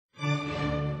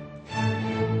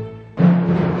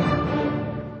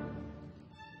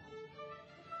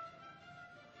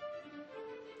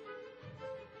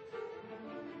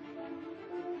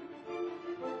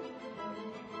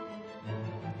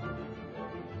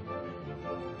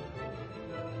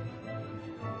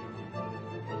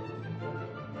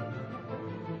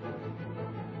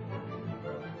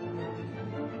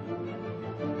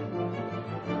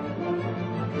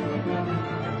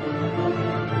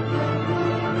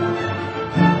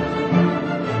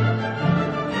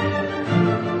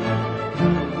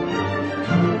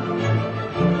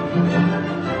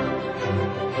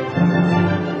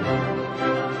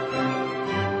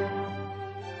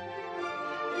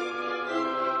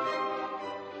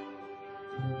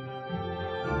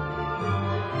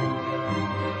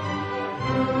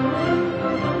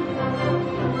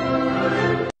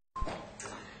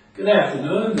Good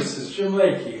afternoon, this is Jim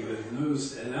Lakey with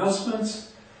news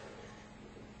announcements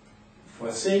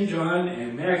for St. John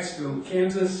and Maxville,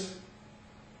 Kansas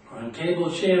on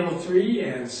cable channel 3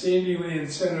 and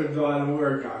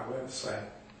SandyLandCenter.org, our website.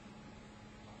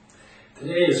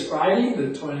 Today is Friday,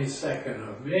 the 22nd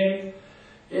of May.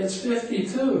 It's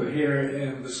 52 here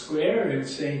in the square in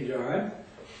St. John,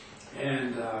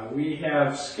 and we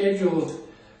have scheduled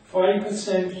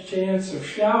 40% chance of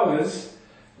showers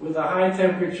with a high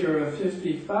temperature of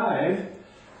 55,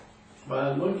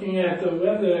 but looking at the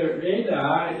weather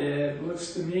radar, it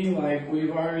looks to me like we've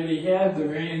already had the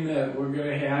rain that we're going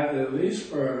to have at least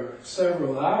for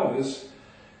several hours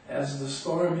as the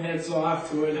storm heads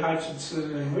off toward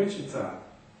Hutchinson and Wichita.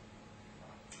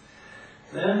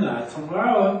 Then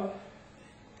tomorrow,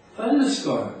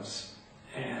 thunderstorms,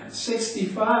 and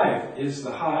 65 is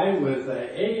the high with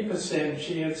an 80%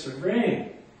 chance of rain.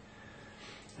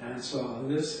 And so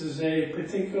this is a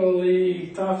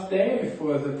particularly tough day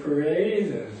for the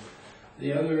parade and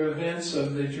the other events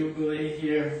of the Jubilee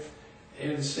here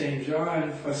in St.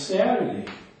 John for Saturday.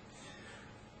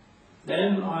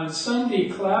 Then on Sunday,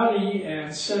 cloudy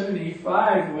and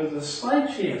 75 with a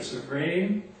slight chance of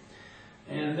rain.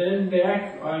 And then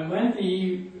back on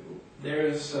Monday,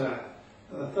 there's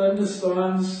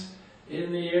thunderstorms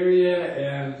in the area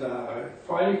and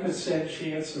 40%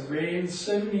 chance of rain,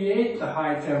 78 the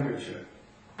high temperature.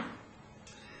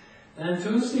 Then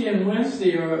Tuesday and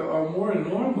Wednesday are more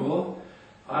normal,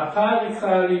 partly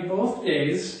cloudy both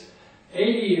days,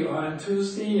 80 on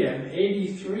Tuesday and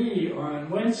 83 on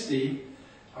Wednesday.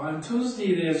 On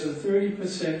Tuesday there's a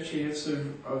 30% chance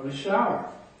of a shower.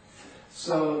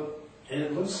 So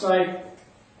it looks like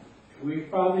we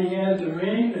probably had the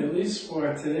rain, at least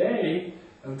for today,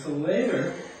 until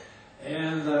later.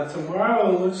 And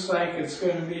tomorrow looks like it's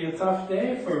going to be a tough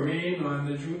day for rain on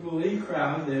the Jubilee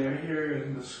crowd there here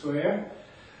in the square.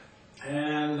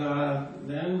 And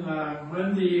then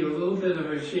Monday, a little bit of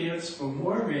a chance for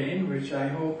more rain, which I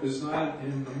hope is not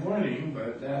in the morning,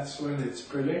 but that's when it's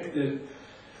predicted.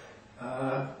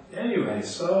 Anyway,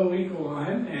 so we go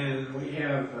on, and we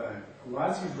have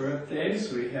lots of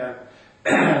birthdays. We have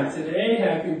today,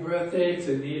 happy birthday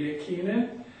to Nita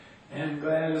Keenan and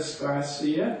Gladys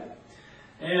Garcia.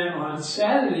 And on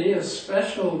Saturday, a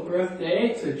special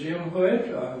birthday to Jim Hood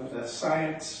of the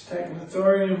Science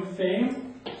Technatorium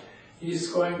fame.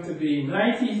 He's going to be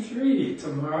 93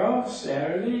 tomorrow,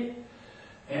 Saturday.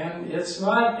 And it's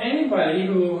not anybody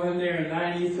who on their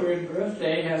 93rd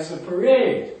birthday has a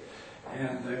parade.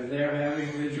 And they're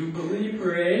having the Jubilee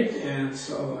parade, and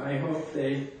so I hope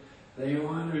they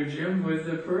honor Jim with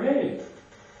the parade.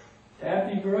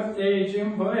 Happy birthday,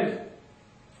 Jim Hood.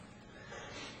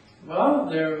 Well,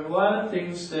 there are a lot of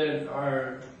things that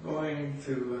are going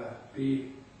to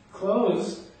be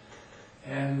closed,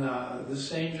 and the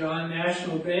St. John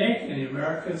National Bank and the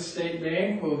American State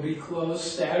Bank will be closed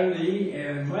Saturday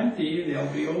and Monday. They'll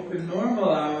be open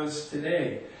normal hours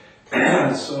today.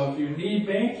 So if you need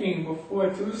banking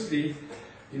before Tuesday,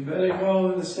 you better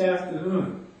go this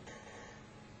afternoon.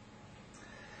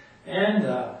 And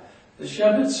the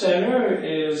Shepherd Center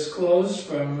is closed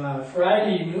from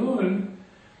Friday noon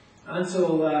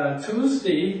until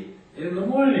Tuesday in the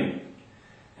morning.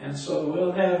 And so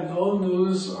we'll have no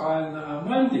news on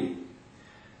Monday.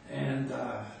 And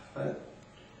but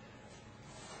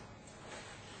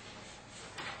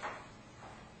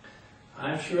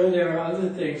I'm sure there are other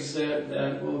things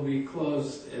that will be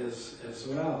closed as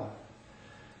well.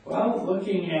 Well,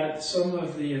 looking at some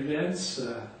of the events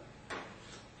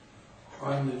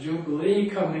on the Jubilee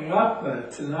coming up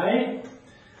tonight,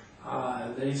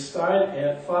 they start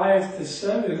at 5 to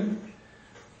 7,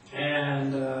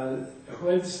 and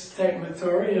Hood's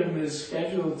Technatorium is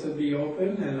scheduled to be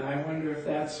open, and I wonder if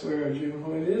that's where Jim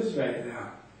Hood is right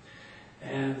now.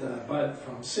 And but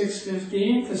from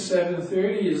 6:15 to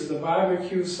 7:30 is the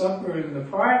barbecue supper in the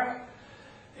park,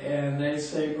 and they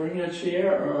say bring a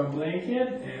chair or a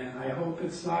blanket, and I hope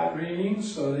it's not raining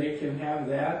so they can have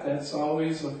that. That's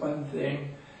always a fun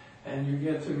thing, and you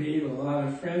get to meet a lot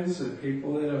of friends and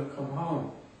people that have come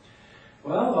home.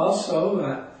 Well,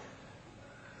 also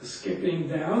skipping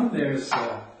down, there's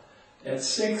at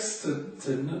 6 to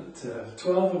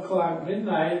 12 o'clock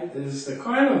midnight there's the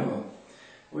carnival,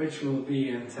 which will be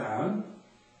in town.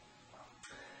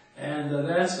 And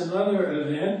that's another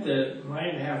event that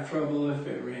might have trouble if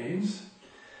it rains.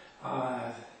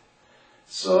 The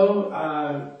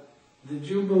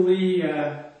Jubilee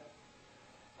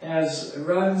has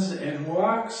runs and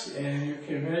walks, and you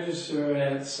can register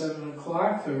at 7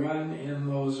 o'clock to run in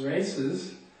those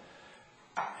races.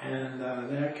 And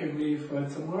that can be for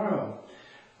tomorrow.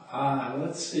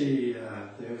 Let's see,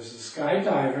 there's a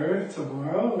skydiver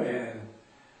tomorrow, and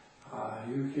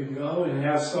you can go and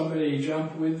have somebody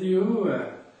jump with you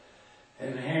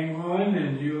and hang on,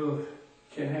 and you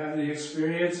can have the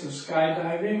experience of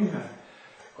skydiving.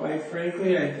 Quite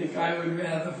frankly, I think I would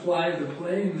rather fly the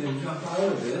plane than jump out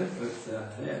of it,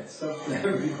 but that's up to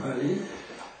everybody.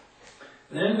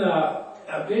 Then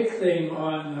a big thing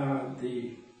on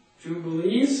the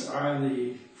Jubilees are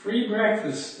the free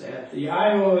breakfast at the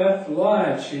IOF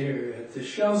Lodge here at the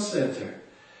Shell Center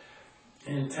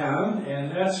in town,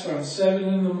 and that's from 7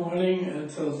 in the morning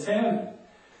until 10,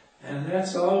 and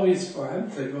that's always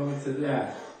fun to go to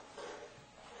that.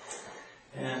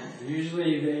 And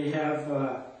usually they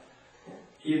have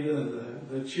either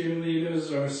the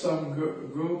cheerleaders or some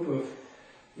group of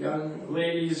young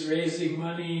ladies raising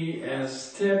money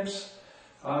as tips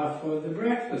for the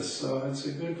breakfast, so it's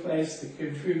a good place to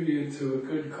contribute to a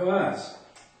good cause.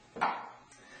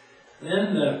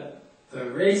 Then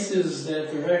the races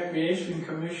that the Recreation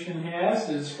Commission has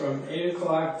is from 8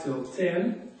 o'clock till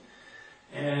 10,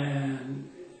 and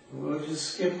we'll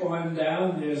just skip on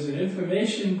down. There's an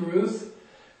information booth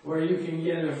where you can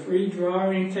get a free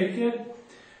drawing ticket,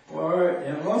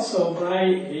 and also buy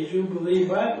a Jubilee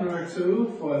button or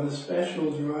two for the special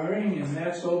drawing, and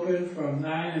that's open from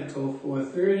 9 until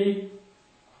 4:30.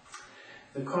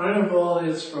 The carnival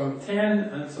is from 10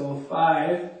 until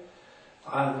 5.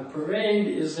 The parade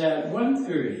is at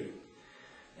 1:30.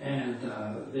 And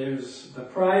there's the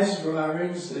prize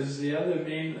drawings is the other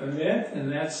main event,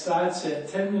 and that starts at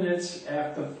 10 minutes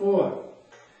after 4.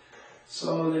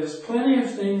 So there's plenty of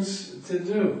things to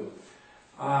do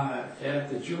at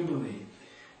the Jubilee.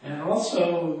 And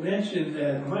also mentioned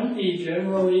that Monday,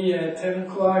 generally at 10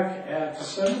 o'clock at the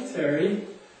cemetery,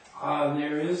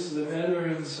 there is the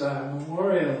Veterans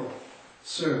Memorial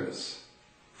Service.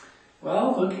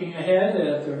 Well, looking ahead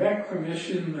at the Rec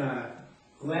Commission,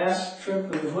 last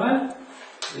trip of the month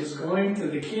is going to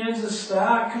the Kansas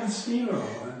Star Casino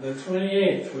on the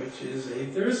 28th, which is a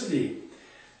Thursday,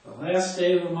 the last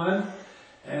day of the month.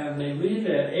 And they leave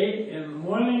at 8 in the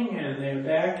morning, and they're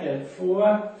back at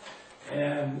 4,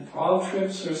 and all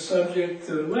trips are subject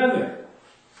to the weather.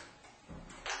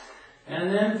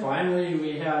 And then finally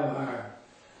we have our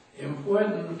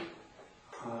important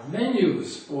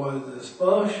menus for the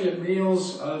fellowship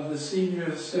meals of the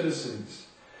senior citizens.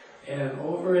 And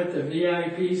over at the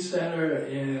VIP Center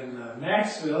in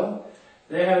Maxville,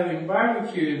 they're having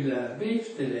barbecued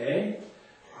beef today.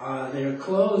 They're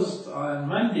closed on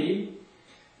Monday.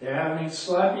 They're having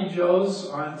Sloppy Joes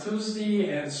on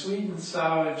Tuesday and sweet and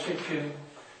sour chicken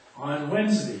on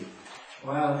Wednesday.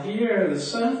 While here, the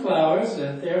Sunflowers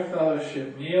at their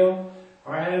fellowship meal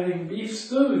are having beef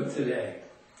stew today.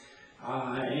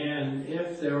 And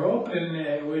if they're open,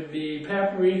 it would be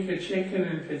paprika chicken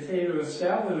and potato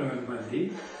salad on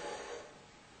Monday,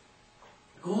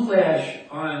 goulash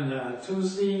on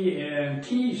Tuesday, and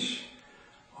quiche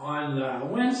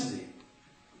on Wednesday.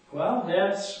 Well,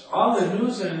 that's all the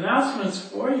news and announcements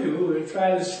for you. We'll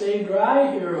try to stay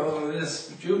dry here over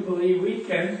this Jubilee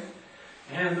weekend.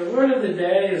 And the word of the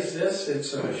day is this: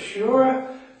 it's a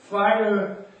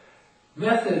sure-fire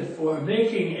method for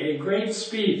making a great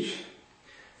speech.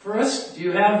 First,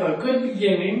 you have a good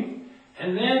beginning,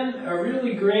 and then a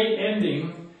really great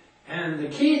ending. And the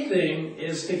key thing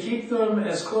is to keep them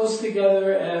as close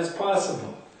together as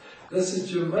possible. This is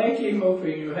Jim Blakey,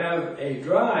 hoping you have a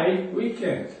dry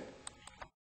weekend.